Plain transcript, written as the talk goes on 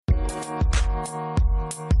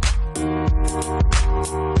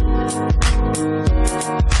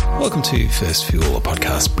Welcome to First Fuel, a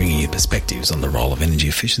podcast bringing you perspectives on the role of energy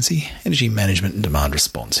efficiency, energy management and demand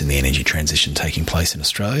response in the energy transition taking place in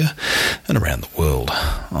Australia and around the world.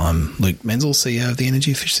 I'm Luke Menzel, CEO of the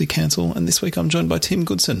Energy Efficiency Council, and this week I'm joined by Tim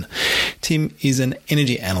Goodson. Tim is an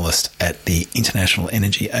energy analyst at the International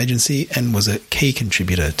Energy Agency and was a key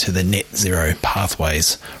contributor to the Net Zero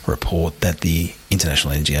Pathways report that the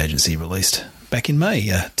International Energy Agency released back in May.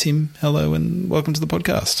 Tim, hello and welcome to the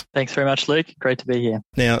podcast. Thanks very much, Luke. Great to be here.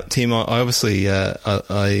 Now, Tim, I obviously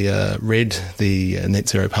read the Net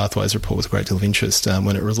Zero Pathways report with a great deal of interest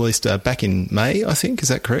when it was released back in May, I think. Is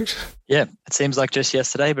that correct? Yeah, it seems like just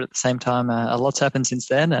yesterday, but at the same time, a lot's happened since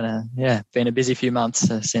then, and been a busy few months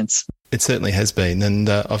since. It certainly has been, and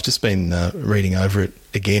I've just been reading over it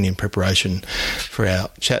again in preparation for our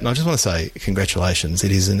chat, and I just want to say congratulations.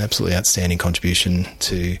 It is an absolutely outstanding contribution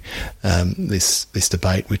to this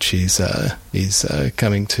debate, which is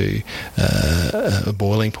coming to a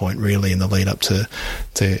boiling point really in the lead up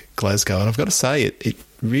to Glasgow, and I've got to say it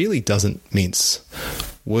really doesn't mince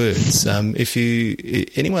words.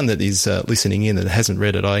 Anyone that is listening in that hasn't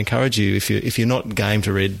read it, I encourage you, if you're not game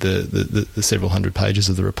to read the several hundred pages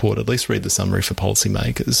of the report, at least read the summary for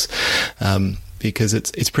policymakers, because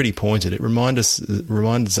it's pretty pointed. It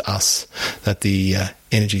reminds us that the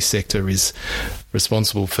energy sector is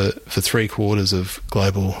responsible for 3/4 of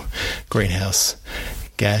global greenhouse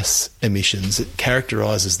gas emissions. It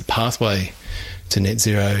characterises the pathway to net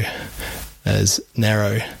zero as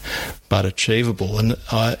narrow but achievable,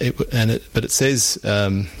 but it says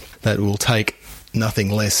that it will take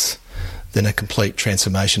nothing less than a complete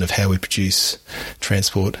transformation of how we produce,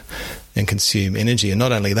 transport and consume energy. And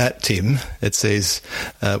not only that, Tim, it says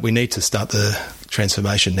we need to start the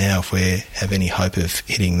transformation now if we have any hope of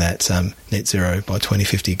hitting that net zero by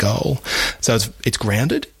 2050 goal. So it's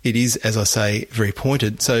grounded. It is, as I say, very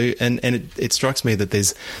pointed. So and it strikes me that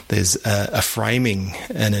there's a framing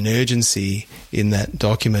and an urgency in that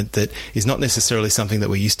document that is not necessarily something that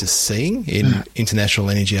we're used to seeing in International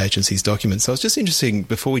Energy Agency's documents. So it's just interesting,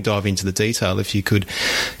 before we dive into the detail, if you could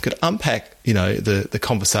unpack, the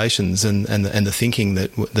conversations and the thinking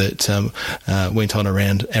that went on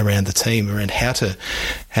around the team around how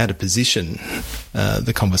to position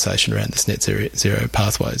the conversation around this Net Zero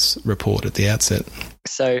Pathways report at the outset.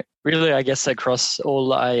 So really, I guess across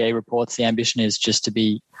all IEA reports, the ambition is just to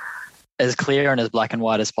be as clear and as black and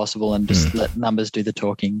white as possible and just let numbers do the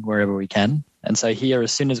talking wherever we can. And so here,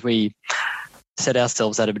 as soon as we set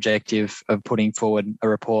ourselves that objective of putting forward a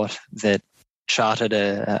report that charted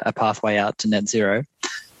a pathway out to net zero,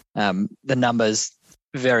 the numbers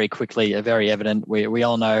very quickly are very evident. We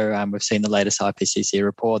all know, we've seen the latest IPCC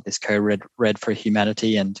report, this code red for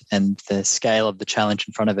humanity, and the scale of the challenge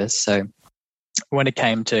in front of us. So when it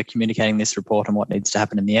came to communicating this report and what needs to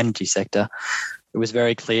happen in the energy sector, it was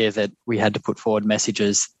very clear that we had to put forward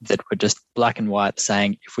messages that were just black and white,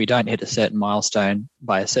 saying if we don't hit a certain milestone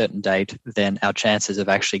by a certain date, then our chances of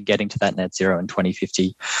actually getting to that net zero in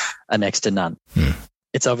 2050 are next to none.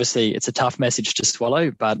 It's a tough message to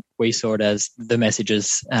swallow, but we saw it as the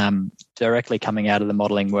messages directly coming out of the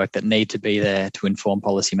modelling work that need to be there to inform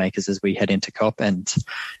policymakers as we head into COP. And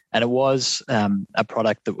it was a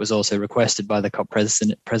product that was also requested by the COP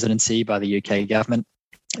presidency, by the UK government.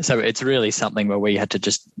 So it's really something where we had to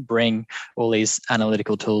just bring all these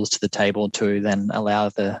analytical tools to the table to then allow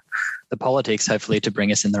the politics, hopefully, to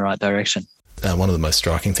bring us in the right direction. One of the most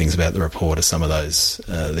striking things about the report are some of those,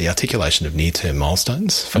 the articulation of near-term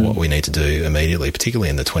milestones for what we need to do immediately, particularly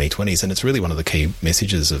in the 2020s. And it's really one of the key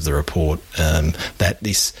messages of the report, that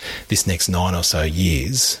this next 9 or so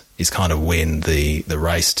years is kind of when the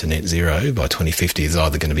race to net zero by 2050 is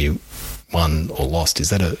either going to be won or lost.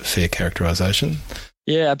 Is that a fair characterisation?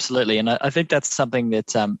 Yeah, absolutely. And I think that's something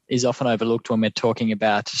that is often overlooked when we're talking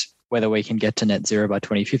about whether we can get to net zero by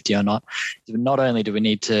 2050 or not. Not only do we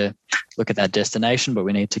need to look at that destination, but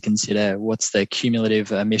we need to consider what's the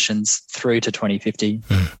cumulative emissions through to 2050,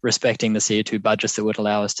 respecting the CO2 budgets that would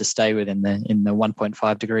allow us to stay within the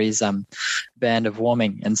 1.5 degrees band of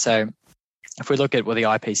warming. And so if we look at what the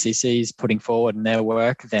IPCC is putting forward in their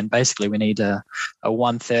work, then basically we need a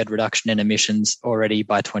 1/3 reduction in emissions already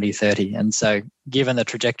by 2030. And so given the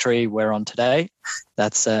trajectory we're on today,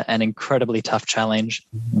 that's an incredibly tough challenge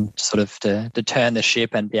sort of to turn the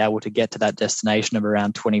ship and be able to get to that destination of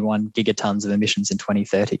around 21 gigatons of emissions in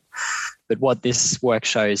 2030. But what this work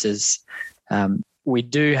shows is we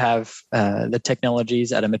do have the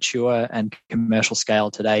technologies at a mature and commercial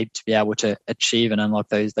scale today to be able to achieve and unlock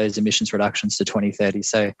those emissions reductions to 2030.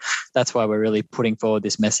 So that's why we're really putting forward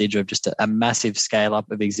this message of just a massive scale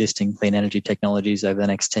up of existing clean energy technologies over the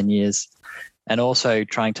next 10 years. And also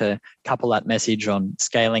trying to couple that message on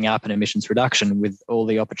scaling up and emissions reduction with all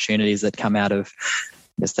the opportunities that come out of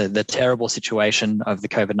the terrible situation of the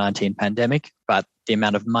COVID-19 pandemic, but the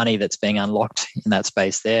amount of money that's being unlocked in that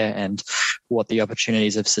space there and what the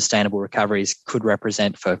opportunities of sustainable recoveries could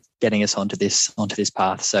represent for getting us onto this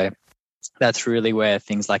path. So that's really where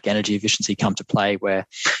things like energy efficiency come to play, where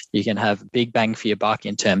you can have big bang for your buck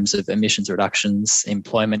in terms of emissions reductions,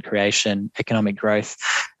 employment creation, economic growth,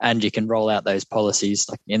 and you can roll out those policies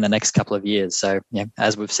like in the next couple of years. So,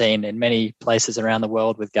 as we've seen in many places around the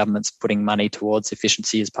world with governments putting money towards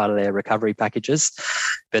efficiency as part of their recovery packages,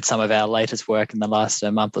 but some of our latest work in the last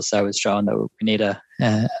month or so has shown that we need a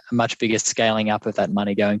much bigger scaling up of that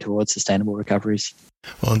money going towards sustainable recoveries.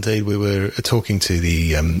 Well, indeed, we were talking to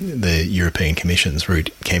the European Commission's Ruud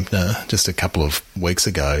Kempner just a couple of weeks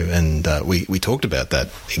ago, and we talked about that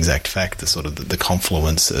exact fact, the sort of the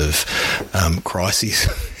confluence of crises,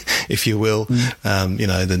 if you will,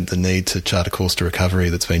 the need to chart a course to recovery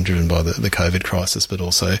that's been driven by the COVID crisis, but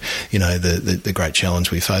also, the great challenge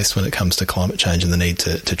we face when it comes to climate change and the need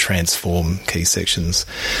to transform key sections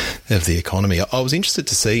of the economy. I was interested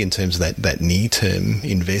to see in terms of that near-term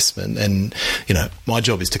investment, and, my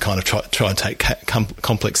job is to kind of try and take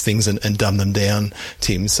complex things and dumb them down,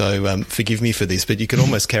 Tim, so forgive me for this, but you could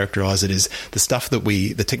almost characterise it as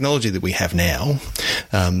the technology that we have now,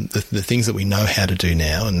 the things that we know how to do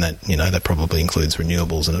now, and that probably includes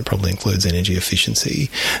renewables, and it probably includes energy efficiency,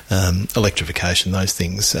 electrification. Those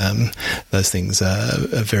things are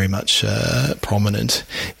very much prominent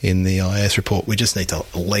in the IAS report. We just need to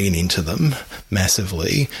lean into them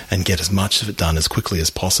massively and get as much of it done as quickly as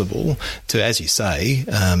possible to, as you say,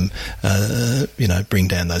 bring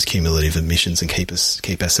down those cumulative emissions and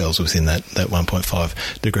keep ourselves within that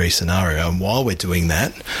 1.5 degree scenario. And while we're doing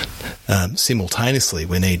that, simultaneously,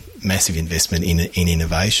 we need massive investment in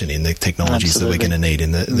innovation, in the technologies that we're going to need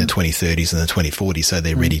in the 2030s and the 2040s, so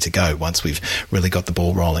they're ready to go once we've really got the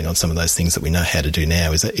ball rolling on some of those things that we know how to do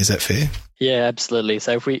now. Is that fair? Yeah, absolutely.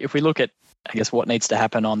 So if we look at, I guess, what needs to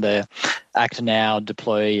happen on the act now,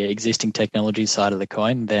 deploy existing technology side of the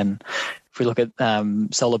coin, then if we look at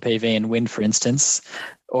solar PV and wind, for instance,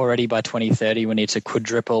 already by 2030, we need to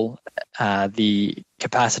quadruple the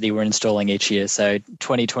capacity we're installing each year. So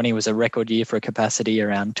 2020 was a record year for a capacity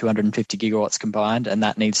around 250 gigawatts combined, and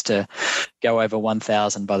that needs to go over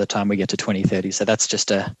 1,000 by the time we get to 2030. So that's just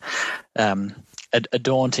a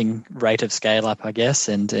daunting rate of scale up, I guess,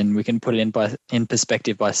 and we can put it in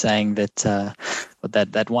perspective by saying that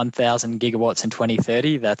 1,000 gigawatts in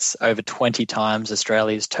 2030, that's over 20 times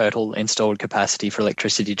Australia's total installed capacity for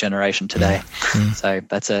electricity generation today. So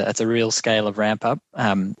that's a real scale of ramp up.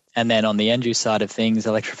 And then on the end use side of things,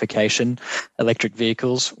 electrification, electric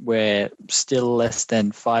vehicles, we're still less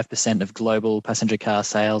than 5% of global passenger car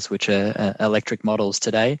sales, which are electric models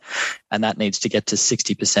today, and that needs to get to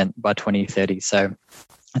 60% by 2030. So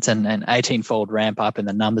it's an 18-fold ramp up in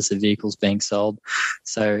the numbers of vehicles being sold.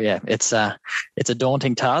 So it's a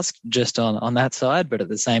daunting task just on that side. But at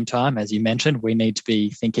the same time, as you mentioned, we need to be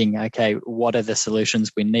thinking, okay, what are the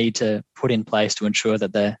solutions we need to put in place to ensure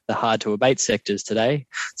that the hard to abate sectors today,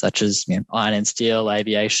 such as iron and steel,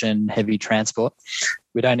 aviation, heavy transport,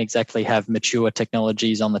 we don't exactly have mature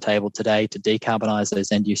technologies on the table today to decarbonize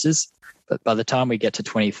those end uses. But by the time we get to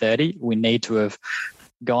 2030, we need to have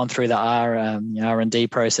gone through the R&D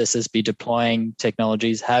processes, be deploying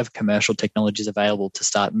technologies, have commercial technologies available to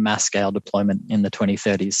start mass scale deployment in the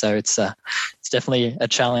 2030s. So it's definitely a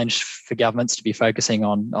challenge for governments to be focusing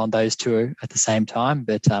on those two at the same time,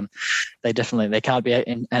 but they can't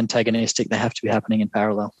be antagonistic. They have to be happening in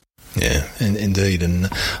parallel. Yeah, indeed. And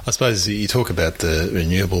I suppose you talk about the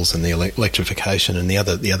renewables and the electrification, and the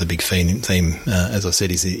other big theme, as I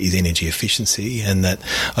said, is energy efficiency, and that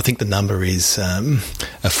I think the number is a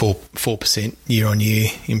 4%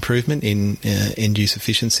 year-on-year improvement in end-use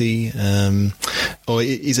efficiency. Or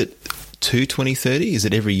is it to 2030? Is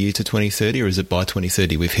it every year to 2030, or is it by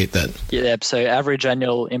 2030 we've hit that? Yeah, so average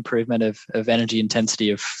annual improvement of energy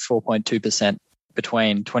intensity of 4.2%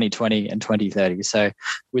 between 2020 and 2030. So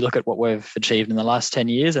we look at what we've achieved in the last 10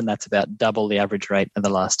 years, and that's about double the average rate of the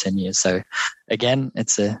last 10 years. So again,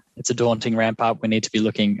 it's a daunting ramp up. We need to be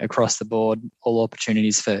looking across the board, all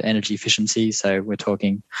opportunities for energy efficiency. So we're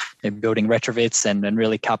talking building retrofits and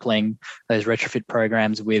really coupling those retrofit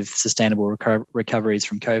programs with sustainable recoveries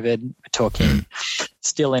from COVID. We're talking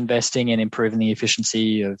still investing in improving the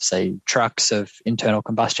efficiency of, say, trucks, of internal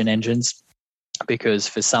combustion engines, because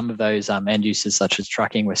for some of those end uses, such as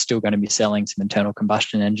trucking, we're still going to be selling some internal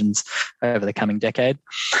combustion engines over the coming decade.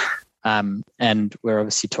 And we're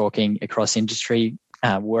obviously talking across industry.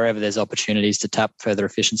 Wherever there's opportunities to tap further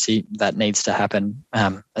efficiency, that needs to happen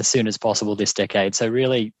as soon as possible this decade. So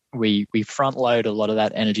really, we front load a lot of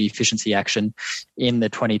that energy efficiency action in the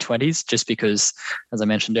 2020s, just because, as I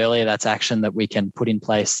mentioned earlier, that's action that we can put in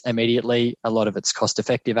place immediately. A lot of it's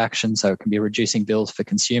cost-effective action, so it can be reducing bills for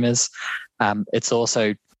consumers. It's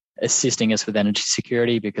also assisting us with energy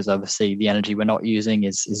security, because obviously the energy we're not using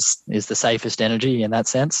is the safest energy in that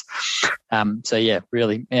sense. So yeah,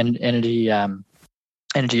 really,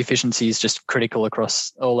 energy efficiency is just critical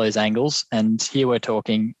across all those angles. And here we're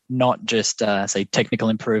talking not just, say, technical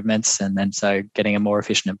improvements and then so getting a more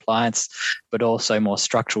efficient appliance, but also more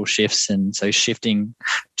structural shifts. And so shifting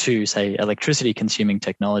to, say, electricity consuming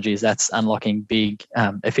technologies, that's unlocking big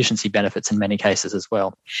efficiency benefits in many cases as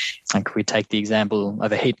well. Like we take the example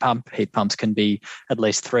of a heat pump. Heat pumps can be at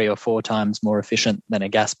least 3 or 4 times more efficient than a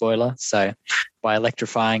gas boiler. So by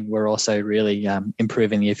electrifying, we're also really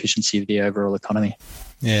improving the efficiency of the overall economy.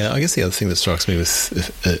 Yeah, I guess the other thing that strikes me with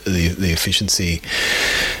the efficiency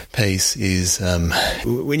piece is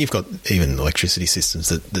when you've got even electricity systems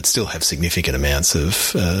that still have significant amounts of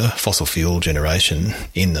fossil fuel generation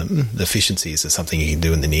in them, the efficiencies are something you can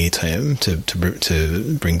do in the near term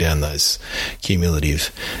to bring down those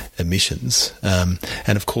cumulative emissions.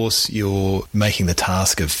 And of course, you're making the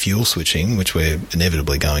task of fuel switching, which we're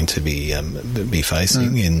inevitably going to be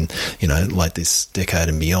facing in late this decade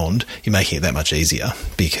and beyond. You're making it that much easier,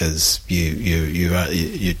 because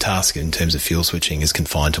your task in terms of fuel switching is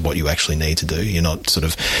confined to what you actually need to do. You're not sort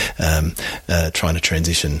of trying to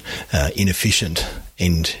transition inefficient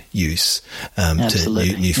end use to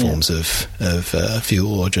new forms of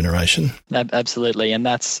fuel or generation. Absolutely, and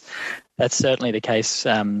that's certainly the case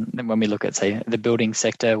when we look at, say, the building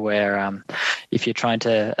sector, where if you're trying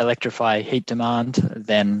to electrify heat demand,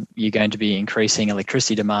 then you're going to be increasing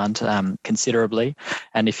electricity demand considerably.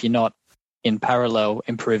 And if you're not in parallel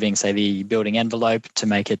improving, say, the building envelope to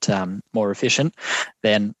make it more efficient,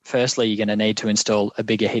 then firstly, you're going to need to install a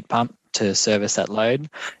bigger heat pump to service that load.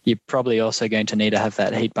 You're probably also going to need to have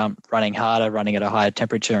that heat pump running harder, running at a higher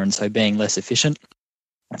temperature, and so being less efficient.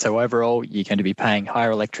 And so overall, you're going to be paying higher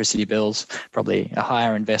electricity bills, probably a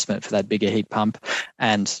higher investment for that bigger heat pump,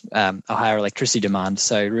 and a higher electricity demand.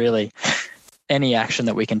 So really, any action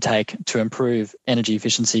that we can take to improve energy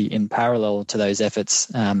efficiency in parallel to those efforts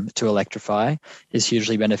to electrify is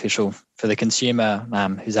hugely beneficial for the consumer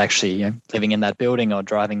who's actually living in that building or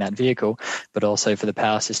driving that vehicle, but also for the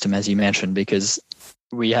power system, as you mentioned, because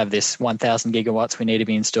we have this 1,000 gigawatts we need to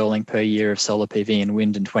be installing per year of solar PV and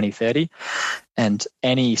wind in 2030. And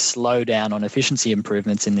any slowdown on efficiency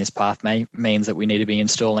improvements in this path means that we need to be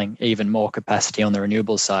installing even more capacity on the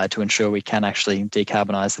renewables side to ensure we can actually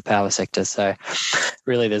decarbonise the power sector. So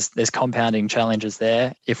really there's compounding challenges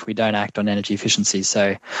there if we don't act on energy efficiency.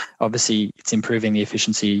 So obviously it's improving the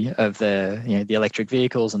efficiency of the electric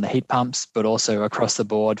vehicles and the heat pumps, but also across the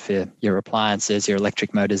board for your appliances, your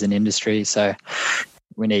electric motors in industry. So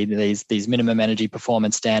we need these minimum energy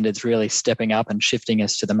performance standards really stepping up and shifting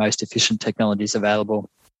us to the most efficient technologies available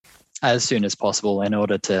as soon as possible in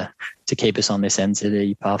order to keep us on this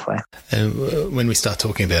NZE pathway. And when we start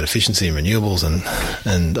talking about efficiency and renewables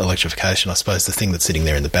and electrification, I suppose the thing that's sitting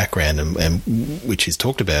there in the background and which is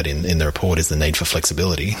talked about in the report is the need for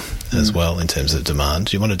flexibility as well in terms of demand.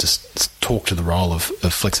 Do you want to just talk to the role of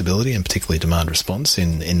flexibility and particularly demand response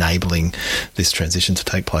in enabling this transition to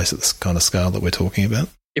take place at this kind of scale that we're talking about?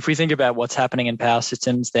 If we think about what's happening in power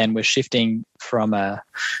systems, then we're shifting from a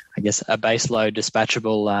base load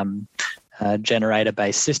dispatchable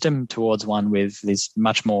generator-based system towards one with these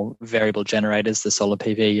much more variable generators, the solar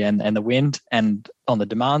PV and the wind. And on the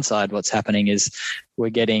demand side, what's happening is we're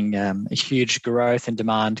getting a huge growth in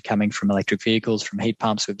demand coming from electric vehicles, from heat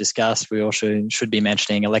pumps we've discussed. We also should be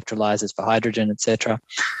mentioning electrolyzers for hydrogen, etc.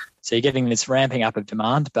 So you're getting this ramping up of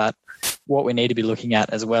demand, but what we need to be looking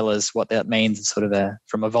at, as well as what that means sort of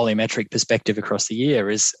from a volumetric perspective across the year,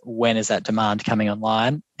 is when is that demand coming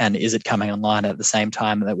online, and is it coming online at the same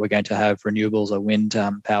time that we're going to have renewables or wind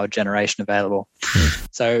power generation available?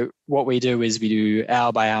 So what we do is we do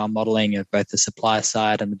hour by hour modelling of both the supply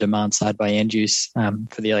side and the demand side by end use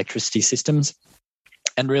for the electricity systems,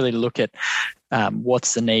 and really look at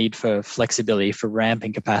what's the need for flexibility, for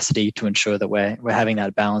ramping capacity to ensure that we're having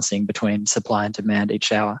that balancing between supply and demand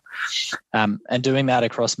each hour. And doing that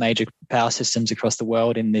across major power systems across the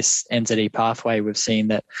world in this NZE pathway, we've seen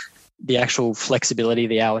that the actual flexibility,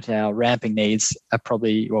 the hour-to-hour ramping needs are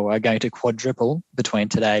going to quadruple between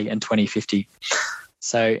today and 2050.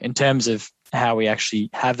 So in terms of how we actually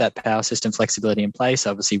have that power system flexibility in place,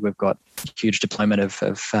 obviously we've got huge deployment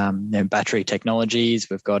of battery technologies.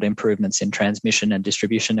 We've got improvements in transmission and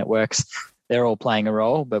distribution networks. They're all playing a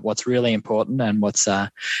role, but what's really important and what's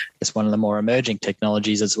one of the more emerging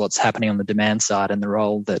technologies is what's happening on the demand side and the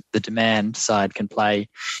role that the demand side can play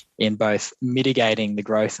in both mitigating the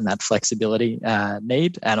growth and that flexibility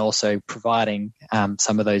need and also providing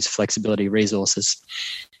some of those flexibility resources.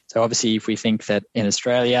 So obviously, if we think that in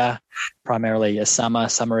Australia, primarily a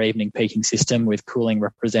summer evening peaking system with cooling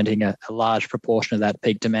representing a large proportion of that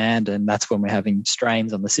peak demand, and that's when we're having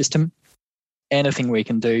strains on the system, anything we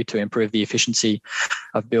can do to improve the efficiency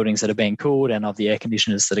of buildings that are being cooled and of the air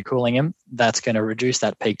conditioners that are cooling them, that's going to reduce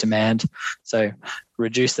that peak demand. So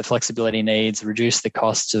reduce the flexibility needs, reduce the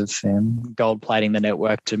costs of gold plating the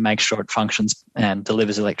network to make sure it functions and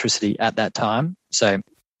delivers electricity at that time. So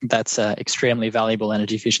that's extremely valuable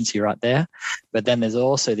energy efficiency right there. But then there's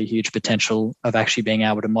also the huge potential of actually being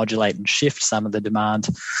able to modulate and shift some of the demand,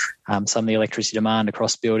 some of the electricity demand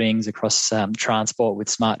across buildings, across transport with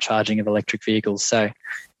smart charging of electric vehicles. So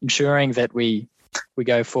ensuring that we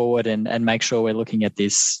go forward and make sure we're looking at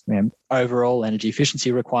this overall energy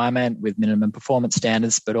efficiency requirement with minimum performance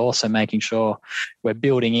standards, but also making sure we're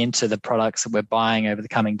building into the products that we're buying over the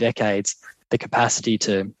coming decades the capacity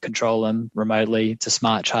to control them remotely, to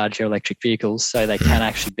smart charge your electric vehicles so they can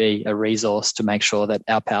actually be a resource to make sure that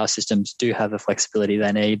our power systems do have the flexibility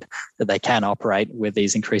they need, that they can operate with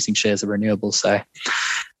these increasing shares of renewables. So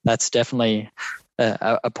that's definitely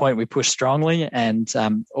a point we push strongly, and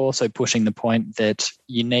also pushing the point that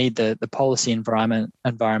you need the policy environment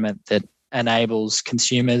that enables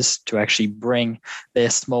consumers to actually bring their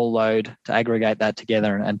small load, to aggregate that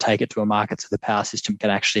together and take it to a market so the power system can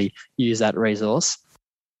actually use that resource.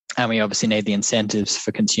 And we obviously need the incentives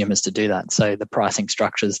for consumers to do that. So the pricing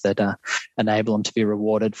structures that enable them to be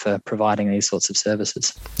rewarded for providing these sorts of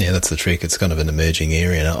services. Yeah, that's the trick. It's kind of an emerging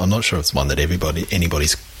area. And I'm not sure it's one that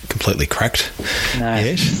anybody's completely cracked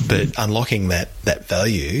yet. But unlocking that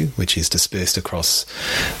value, which is dispersed across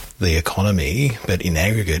the economy, but in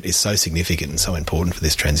aggregate is so significant and so important for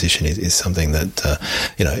this transition is something that,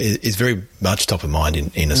 is very much top of mind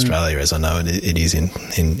in Australia, as I know it is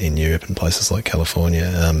in Europe and places like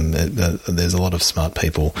California. There's a lot of smart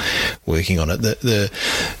people working on it.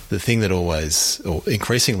 The thing that always, or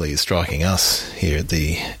increasingly, is striking us here at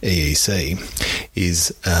the EEC is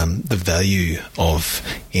the value of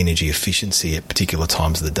energy efficiency at particular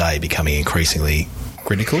times of the day becoming increasingly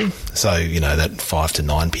critical. So, that 5 to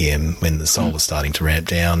 9 p.m. when the solar's starting to ramp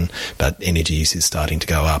down, but energy use is starting to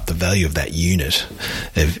go up, the value of that unit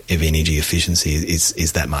of energy efficiency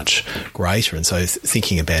is that much greater. And so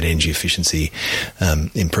thinking about energy efficiency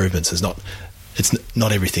improvements is not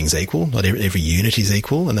everything's equal, not every unit is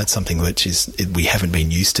equal, and that's something which we haven't been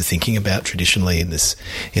used to thinking about traditionally in this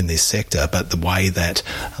sector. But the way that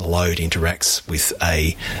a load interacts with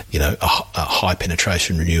a high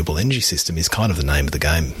penetration renewable energy system is kind of the name of the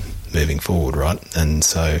game moving forward, right? And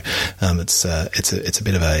so it's a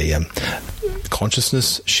bit of a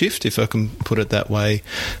consciousness shift, if I can put it that way,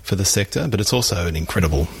 for the sector. But it's also an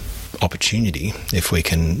incredible opportunity if we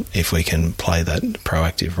can play that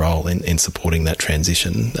proactive role in supporting that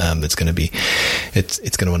transition. It's going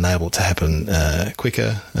to enable it to happen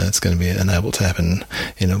quicker. It's going to be enabled to happen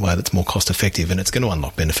in a way that's more cost effective, and it's going to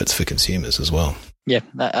unlock benefits for consumers as well. Yeah,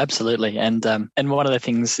 absolutely. And one of the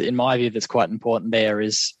things, in my view, that's quite important there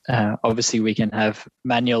is obviously we can have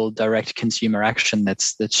manual direct consumer action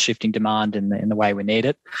that's shifting demand in the way we need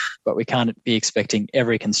it, but we can't be expecting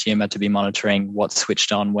every consumer to be monitoring what's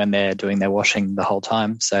switched on when they're doing their washing the whole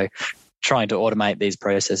time. So trying to automate these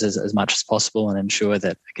processes as much as possible and ensure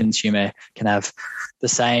that a consumer can have the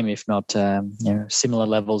same, if not similar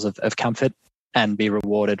levels of comfort and be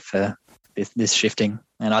rewarded for this shifting.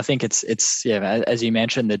 And I think it's as you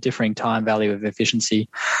mentioned, the differing time value of efficiency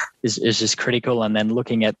is just critical. And then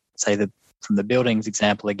looking at, say, from the buildings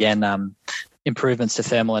example again, improvements to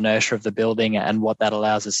thermal inertia of the building and what that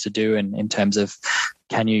allows us to do in terms of,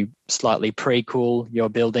 can you slightly pre-cool your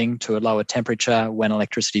building to a lower temperature when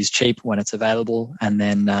electricity is cheap, when it's available, and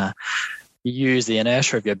then you use the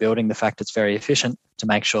inertia of your building, the fact it's very efficient, to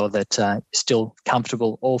make sure that you're still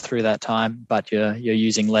comfortable all through that time, but you're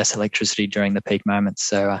using less electricity during the peak moments.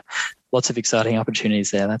 So lots of exciting opportunities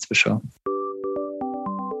there, that's for sure.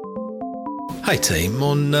 Hey team,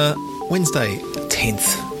 on Wednesday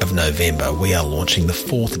 10th of November, we are launching the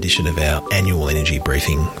 4th edition of our annual energy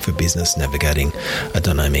briefing for business navigating a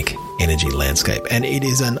dynamic energy landscape. And it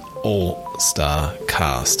is an all-star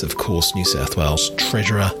cast. Of course, New South Wales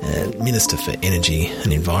Treasurer and Minister for Energy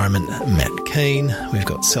and Environment, Matt Keane. We've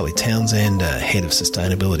got Sally Townsend, Head of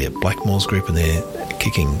Sustainability at Blackmores Group, and they're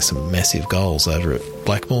kicking some massive goals over at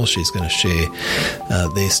Blackmores. She's going to share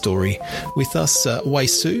their story with us. Wei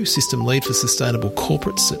Su, System Lead for Sustainable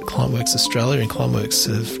Corporates at Climeworks Australia, and Climeworks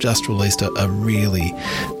have just released a really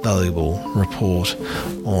valuable report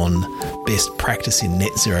on best practice in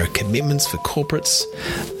net zero commitments for corporates.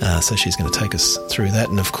 So she's going to take us through that.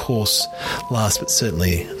 And of course, last but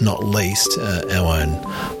certainly not least, our own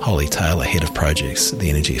Holly Taylor, Head of Projects at the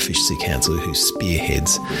Energy Efficiency Council, who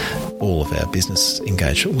spearheads all of our business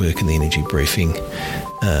engagement work in the energy briefing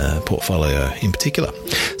portfolio in particular.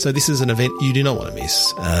 So this is an event you do not want to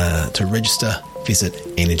miss. To register, visit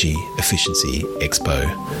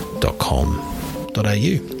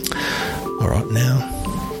energyefficiencyexpo.com.au. All right, now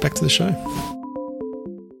back to the show.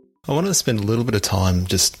 I wanted to spend a little bit of time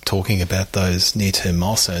just talking about those near-term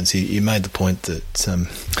milestones. You made the point that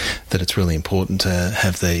it's really important to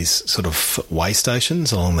have these sort of way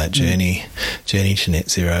stations along that journey to net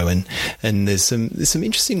zero, and there's some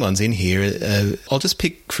interesting ones in here. I'll just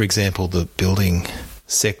pick, for example, the building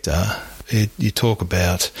sector. You talk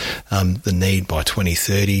about the need by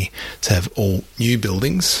 2030 to have all new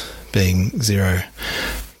buildings being zero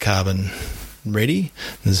carbon ready.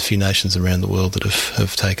 There's a few nations around the world that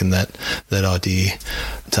have taken that idea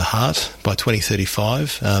to heart. By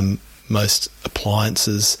 2035, most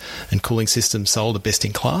appliances and cooling systems sold are best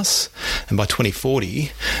in class. And by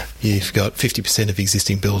 2040, you've got 50% of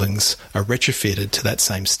existing buildings are retrofitted to that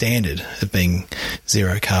same standard of being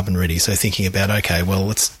zero carbon ready. So thinking about, okay, well,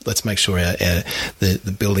 let's make sure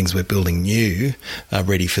the buildings we're building new are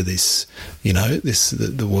ready for this,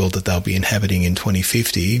 the world that they'll be inhabiting in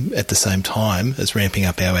 2050, at the same time as ramping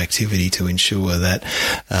up our activity to ensure that,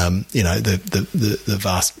 the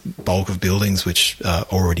vast bulk of buildings which are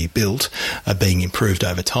already built are being improved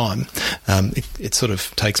over time. It sort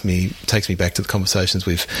of takes me back to the conversations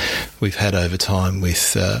we've had over time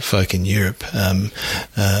with folk in Europe around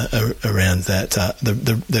that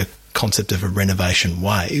the concept of a renovation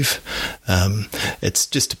wave. It's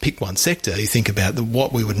just to pick one sector. You think about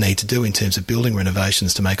what we would need to do in terms of building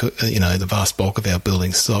renovations to make the vast bulk of our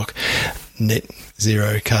building stock net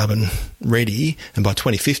zero carbon ready, and by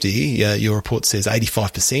 2050, your report says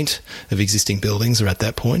 85% of existing buildings are at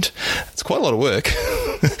that point. It's quite a lot of work,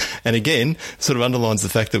 and again, sort of underlines the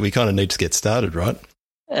fact that we kind of need to get started, right?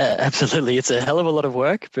 Absolutely. It's a hell of a lot of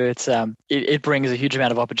work, but it brings a huge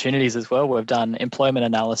amount of opportunities as well. We've done employment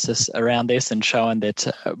analysis around this and shown that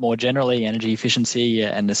more generally energy efficiency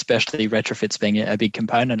and especially retrofits being a big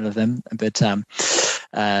component of them, but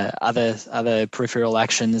other peripheral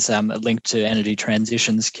actions linked to energy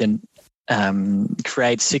transitions can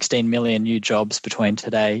create 16 million new jobs between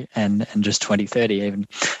today and just 2030 even.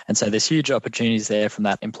 And so there's huge opportunities there from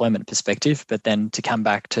that employment perspective. But then to come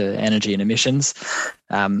back to energy and emissions,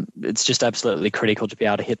 it's just absolutely critical to be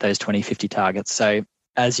able to hit those 2050 targets. So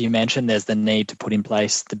as you mentioned, there's the need to put in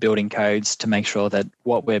place the building codes to make sure that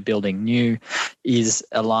what we're building new is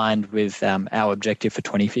aligned with our objective for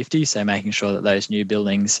 2050. So making sure that those new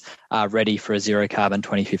buildings are ready for a zero carbon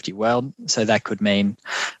 2050 world. So that could mean,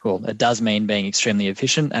 it does mean being extremely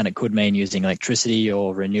efficient, and it could mean using electricity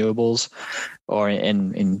or renewables, or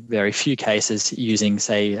in very few cases using,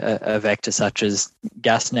 say, a vector such as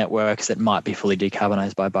gas networks that might be fully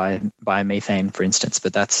decarbonised by biomethane, for instance.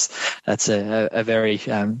 But that's a very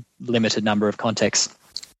limited number of contexts.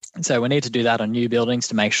 And so we need to do that on new buildings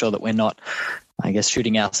to make sure that we're not,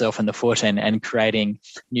 shooting ourselves in the foot and creating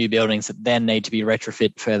new buildings that then need to be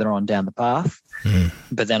retrofit further on down the path.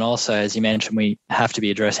 But then also, as you mentioned, we have to be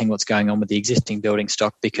addressing what's going on with the existing building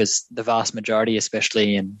stock, because the vast majority,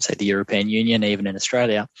 especially in, say, the European Union, even in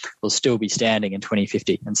Australia, will still be standing in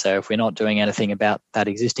 2050. And so if we're not doing anything about that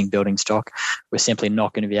existing building stock, we're simply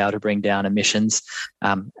not going to be able to bring down emissions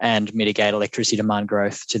and mitigate electricity demand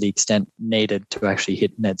growth to the extent needed to actually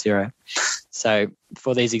hit net zero. So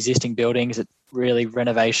for these existing buildings, it really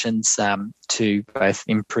renovations to both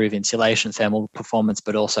improve insulation, thermal performance,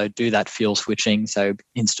 but also do that fuel switching. So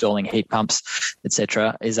installing heat pumps,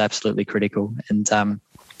 etc., is absolutely critical. And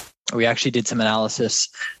we actually did some analysis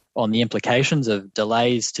on the implications of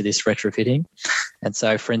delays to this retrofitting. And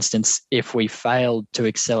so, for instance, if we failed to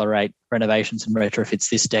accelerate renovations and retrofits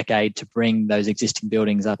this decade to bring those existing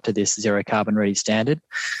buildings up to this zero carbon ready standard,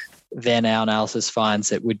 then our analysis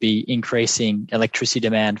finds it would be increasing electricity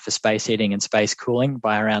demand for space heating and space cooling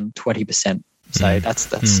by around 20%. So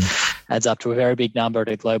that's adds up to a very big number at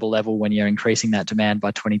a global level when you're increasing that demand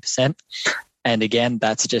by 20%. And again,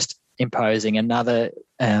 that's just imposing another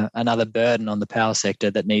burden on the power sector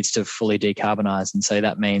that needs to fully decarbonise. And so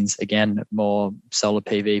that means, again, more solar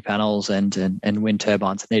PV panels and wind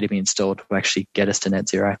turbines that need to be installed to actually get us to net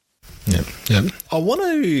zero. Yeah. I want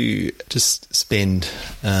to just spend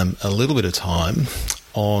a little bit of time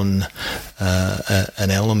on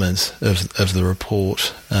an element of the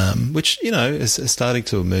report, which, you know, is starting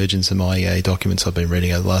to emerge in some IEA documents I've been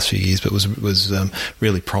reading over the last few years, but was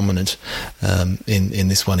really prominent in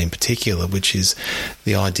this one in particular, which is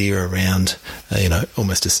the idea around,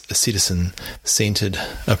 almost a citizen-centred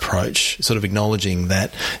approach, sort of acknowledging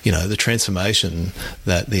that, you know, the transformation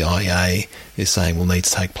that the IEA is saying will need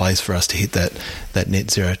to take place for us to hit that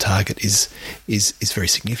net zero target is very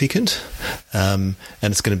significant.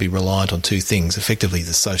 And it's going to be reliant on two things: effectively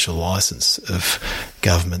the social license of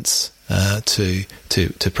governments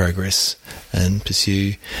to progress and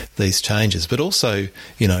pursue these changes, but also,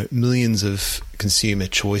 you know, millions of consumer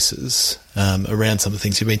choices around some of the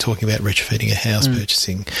things you've been talking about: retrofitting a house,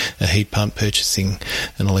 purchasing a heat pump, purchasing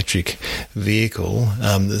an electric vehicle.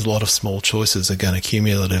 There's a lot of small choices that are going to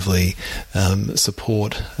cumulatively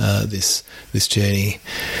support this journey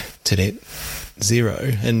to net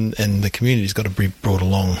zero, and the community's got to be brought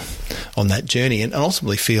along on that journey, and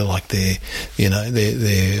ultimately feel like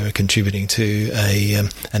they're contributing to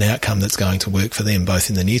an outcome that's going to work for them, both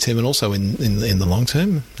in the near term and also in the long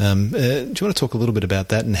term. Do you want to talk a little bit about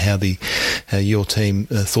that and how your team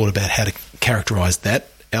thought about how to characterise that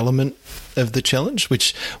element of the challenge,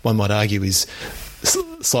 which one might argue is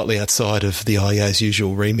slightly outside of the IEA's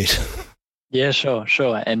usual remit? Yeah, sure.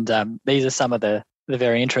 And these are some of the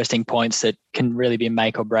very interesting points that can really be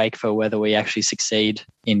make or break for whether we actually succeed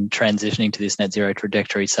in transitioning to this net zero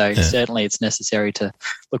trajectory. So certainly it's necessary to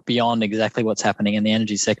look beyond exactly what's happening in the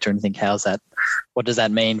energy sector and think, what does that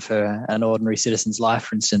mean for an ordinary citizen's life,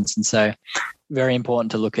 for instance? And so very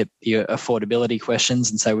important to look at the affordability questions.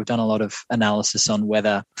 And so we've done a lot of analysis on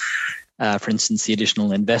whether, for instance, the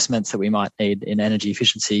additional investments that we might need in energy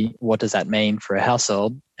efficiency, what does that mean for a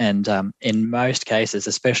household? And in most cases,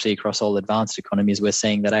 especially across all advanced economies, we're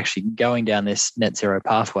seeing that actually going down this net zero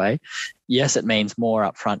pathway, yes, it means more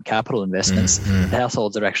upfront capital investments.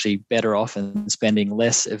 Households are actually better off in spending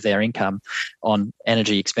less of their income on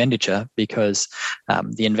energy expenditure because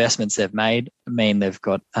the investments they've made mean they've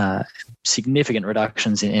got significant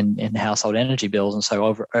reductions in household energy bills, and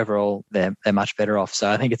so overall they're much better off. So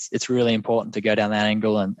I think it's really important to go down that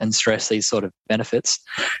angle and stress these sort of benefits.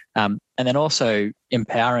 And then also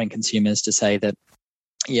empowering consumers to say that,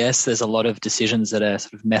 yes, there's a lot of decisions that are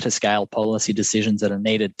sort of meta-scale policy decisions that are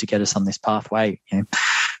needed to get us on this pathway. You know,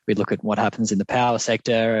 we look at what happens in the power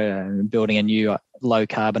sector, building a new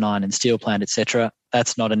low-carbon iron and steel plant, etc.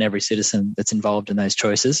 That's not in every citizen that's involved in those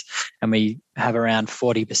choices. And we have around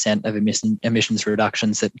 40% of emissions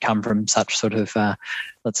reductions that come from such sort of,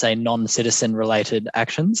 let's say, non-citizen related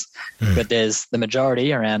actions. But there's the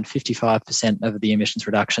majority, around 55% of the emissions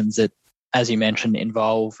reductions that, as you mentioned,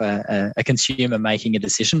 involve a consumer making a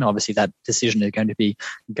decision. Obviously, that decision is going to be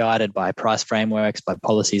guided by price frameworks, by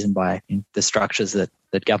policies, and by the structures that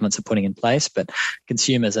governments are putting in place. But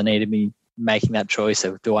consumers are need to be making that choice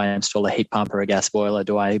of, do I install a heat pump or a gas boiler?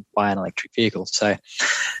 Do I buy an electric vehicle? So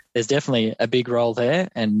there's definitely a big role there.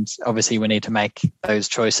 And obviously, we need to make those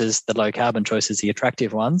choices, the low carbon choices, the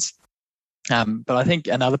attractive ones. But I think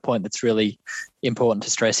another point that's really important to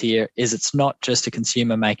stress here is it's not just a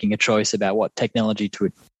consumer making a choice about what technology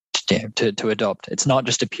to adopt. It's not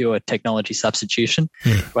just a pure technology substitution.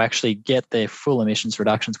 To actually get the full emissions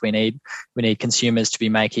reductions we need consumers to be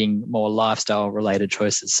making more lifestyle related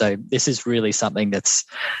choices. So this is really something that's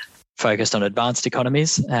focused on advanced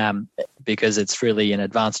economies, because it's really in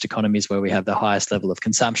advanced economies where we have the highest level of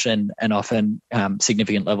consumption and often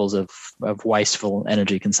significant levels of wasteful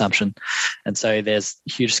energy consumption. And so there's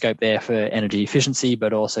huge scope there for energy efficiency,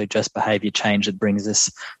 but also just behaviour change that brings us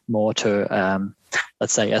more to,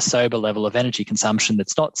 let's say, a sober level of energy consumption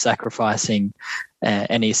that's not sacrificing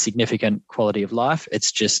any significant quality of life.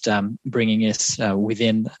 It's just bringing us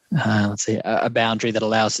within, let's say, a boundary that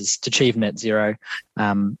allows us to achieve net zero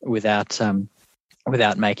without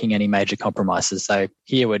making any major compromises. So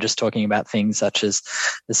here we're just talking about things such as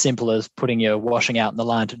simple as putting your washing out in the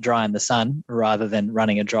line to dry in the sun rather than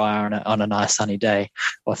running a dryer on a nice sunny day,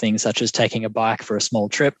 or things such as taking a bike for a small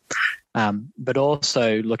trip, but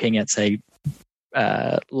also looking at, say,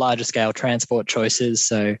 larger scale transport choices.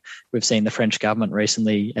 So we've seen the French government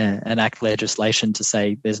recently enact legislation to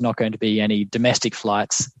say there's not going to be any domestic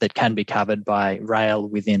flights that can be covered by rail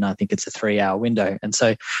within, I think it's a 3-hour window. And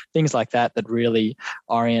so things like that really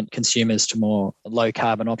orient consumers to more low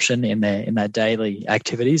carbon option in their daily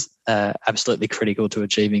activities are absolutely critical to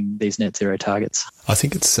achieving these net zero targets. I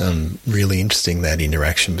think it's really interesting, that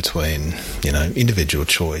interaction between, individual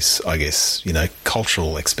choice, I guess,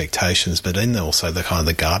 cultural expectations, but then also the kind of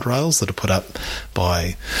the guardrails that are put up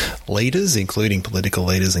by leaders, including political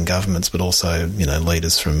leaders and governments, but also,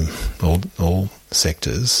 leaders from all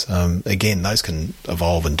sectors. Again, those can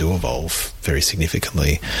evolve and do evolve very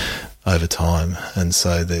significantly over time, and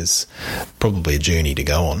so there's probably a journey to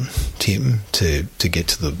go on, Tim, to get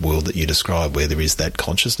to the world that you describe, where there is that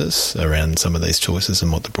consciousness around some of these choices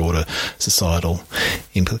and what the broader societal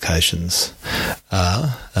implications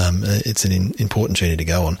are. It's an important journey to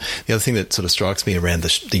go on. The other thing that sort of strikes me around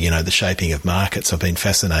the shaping of markets, I've been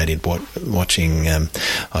fascinated watching,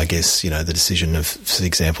 I guess, the decision of, for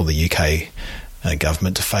example, the UK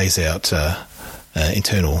government to phase out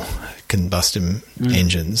internal combustion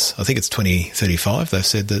engines. I think it's 2035. They've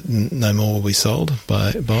said that no more will be sold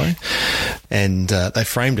by. And they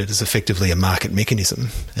framed it as effectively a market mechanism.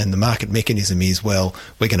 And the market mechanism is, well,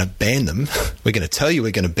 we're going to ban them. We're going to tell you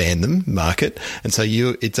we're going to ban them, market. And so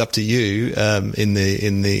it's up to you in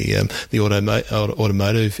the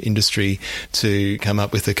automotive industry to come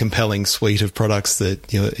up with a compelling suite of products that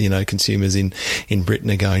consumers in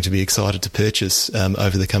Britain are going to be excited to purchase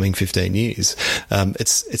over the coming 15 years.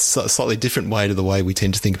 It's a slightly different way to the way we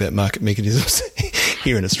tend to think about market mechanisms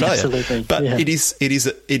here in Australia. Absolutely. But it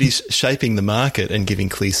is shaping the market and giving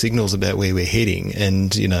clear signals about where we're heading,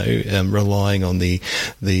 and relying on the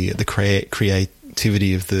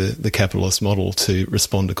creativity of the capitalist model to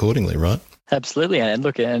respond accordingly, right? Absolutely. And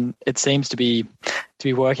look, and it seems to be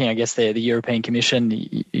working. I guess the European Commission,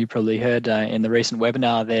 you probably heard in the recent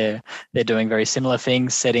webinar, they're doing very similar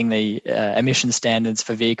things, setting the emission standards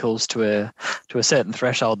for vehicles to a certain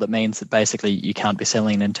threshold. That means that basically you can't be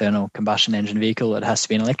selling an internal combustion engine vehicle. It has to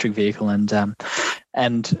be an electric vehicle.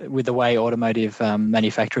 And with the way automotive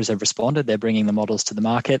manufacturers have responded, they're bringing the models to the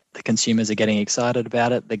market. The consumers are getting excited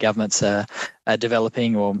about it. The governments are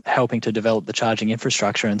developing or helping to develop the charging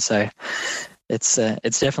infrastructure. And so it's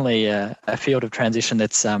definitely a field of transition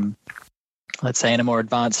that's, let's say, in a more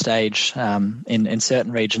advanced stage in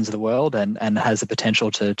certain regions of the world, and has the potential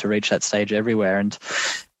to reach that stage everywhere. And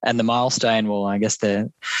the milestone, well, I guess the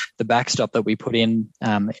backstop that we put in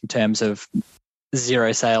terms of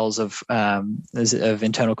zero sales of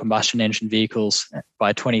internal combustion engine vehicles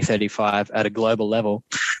by 2035 at a global level,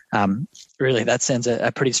 really that sends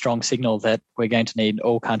a pretty strong signal that we're going to need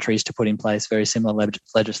all countries to put in place very similar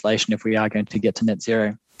legislation if we are going to get to net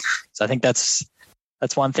zero. So I think that's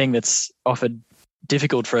one thing that's often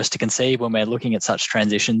difficult for us to conceive when we're looking at such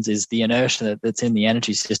transitions, is the inertia that's in the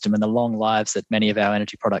energy system and the long lives that many of our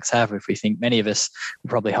energy products have. If we think many of us will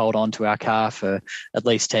probably hold on to our car for at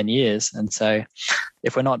least 10 years. And so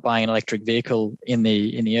if we're not buying an electric vehicle in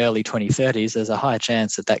the early 2030s, there's a high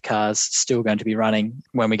chance that car's still going to be running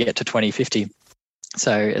when we get to 2050.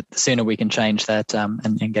 So the sooner we can change that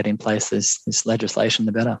and get in place this legislation,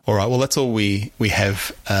 the better. All right. Well, that's all we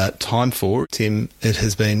have time for. Tim, it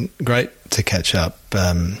has been great to catch up.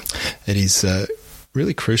 It is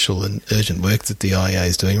really crucial and urgent work that the IEA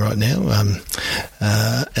is doing right now,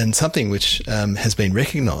 and something which has been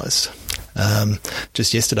recognised.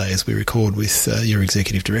 Just yesterday, as we record, with your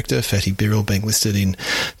Executive Director, Fatih Birol, being listed in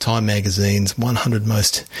Time Magazine's 100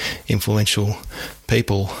 Most Influential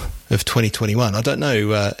People of 2021. I don't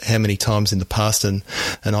know how many times in the past an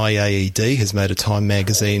IAED has made a Time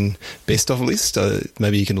Magazine best of list.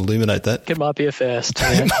 Maybe you can illuminate that. It might be a first.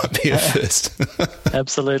 It might be a first.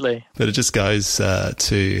 Absolutely. But it just goes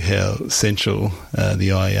to how central the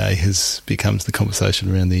IEA has become to the conversation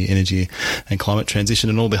around the energy and climate transition,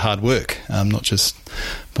 and all the hard work, not just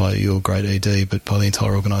by your great ED, but by the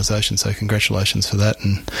entire organisation. So congratulations for that,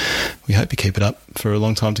 and we hope you keep it up for a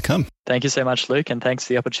long time to come. Thank you so much, Luke, and thanks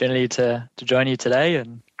for the opportunity to join you today,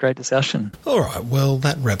 and great discussion. All right, well,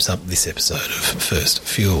 that wraps up this episode of First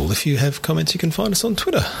Fuel. If you have comments, you can find us on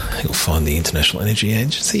Twitter. You'll find the International Energy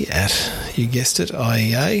Agency at, you guessed it,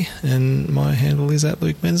 IEA, and my handle is at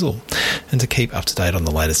Luke Menzel. And to keep up to date on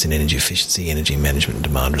the latest in energy efficiency, energy management and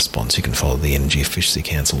demand response, you can follow the Energy Efficiency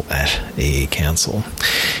Council at EE Council.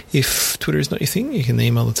 If Twitter is not your thing, you can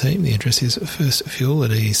email the team. The address is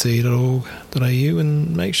firstfuel@eec.org.au,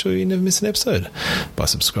 and make sure you never miss an episode by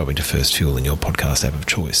subscribing to First Fuel in your podcast app of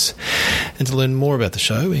choice. And to learn more about the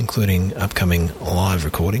show, including upcoming live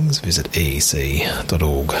recordings, visit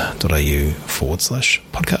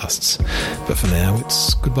eec.org.au/podcasts. But for now,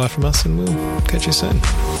 it's goodbye from us, and we'll catch you soon.